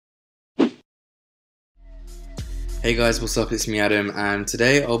Hey guys, what's up? It's me Adam, and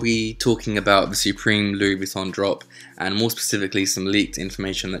today I'll be talking about the Supreme Louis Vuitton drop, and more specifically some leaked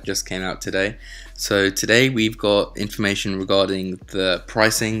information that just came out today. So today we've got information regarding the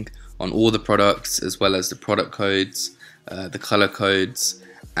pricing on all the products, as well as the product codes, the color codes,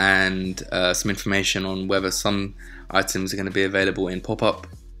 and some information on whether some items are going to be available in pop-up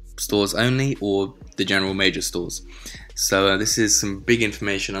stores only or the general major stores. So this is some big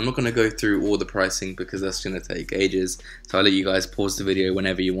information. I'm not going to go through all the pricing because that's going to take ages, so I'll let you guys pause the video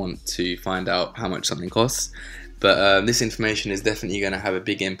whenever you want to find out how much something costs. But this information is definitely going to have a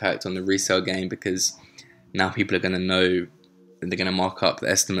big impact on the resale game, because now people are going to know, and they're going to mark up the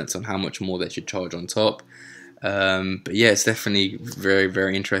estimates on how much more they should charge on top. But yeah, it's definitely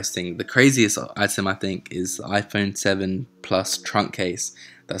very interesting. The craziest item I think is the iPhone 7 Plus trunk case.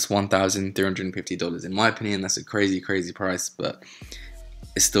 That's $1,350. In my opinion, that's a crazy price, but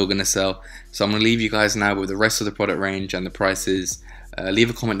it's still gonna sell. So I'm gonna leave you guys now with the rest of the product range and the prices. Leave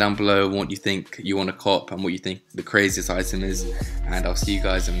a comment down below on what you think you want to cop and what you think the craziest item is, and I'll see you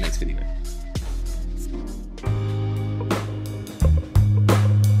guys in the next video.